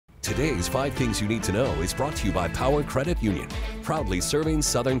Today's 5 Things You Need to Know is brought to you by Power Credit Union, proudly serving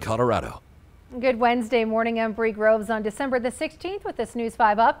Southern Colorado. Good Wednesday morning. I'm Bree Groves on December the 16th with this News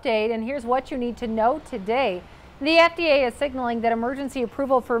 5 update, and here's what you need to know today. The FDA is signaling that emergency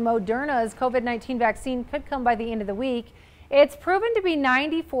approval for Moderna's COVID-19 vaccine could come by the end of the week. It's proven to be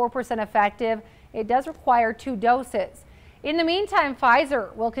 94% effective. It does require 2 doses. In the meantime,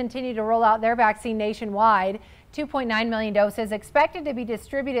 Pfizer will continue to roll out their vaccine nationwide. 2.9 million doses expected to be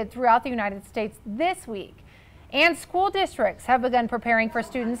distributed throughout the United States this week. And school districts have begun preparing for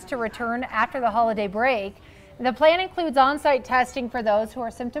students to return after the holiday break. The plan includes on-site testing for those who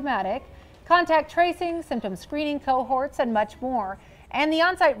are symptomatic, contact tracing, symptom screening cohorts, and much more. And the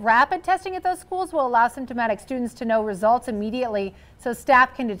on-site rapid testing at those schools will allow symptomatic students to know results immediately so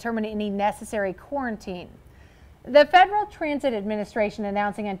staff can determine any necessary quarantine. The Federal Transit Administration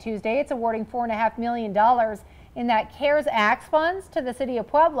announcing on Tuesday it's awarding $4.5 million in that CARES Act funds to the city of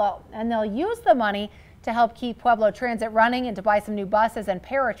Pueblo, and they'll use the money to help keep Pueblo Transit running and to buy some new buses and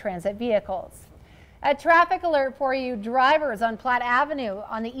paratransit vehicles. A traffic alert for you drivers on Platte Avenue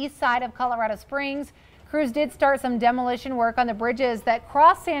on the east side of Colorado Springs. Crews did start some demolition work on the bridges that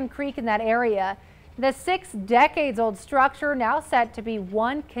cross Sand Creek in that area. The 6 decades old structure now set to be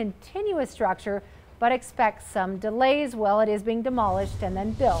one continuous structure, but expect some delays while it is being demolished and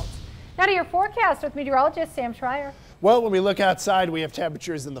then built. Now to your forecast with meteorologist Sam Schreier. Well, when we look outside, we have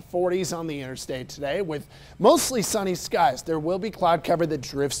temperatures in the 40s on the interstate today with mostly sunny skies. There will be cloud cover that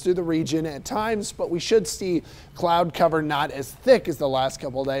drifts through the region at times, but we should see cloud cover not as thick as the last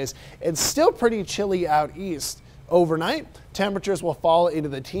couple of days. It's still pretty chilly out east. Overnight, temperatures will fall into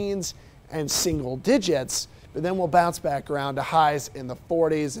the teens and single digits, but then we'll bounce back around to highs in the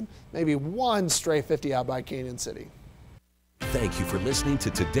 40s and maybe one stray 50 out by Canyon City. Thank you for listening to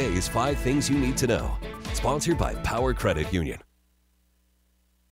today's 5 Things You Need to Know, sponsored by Power Credit Union.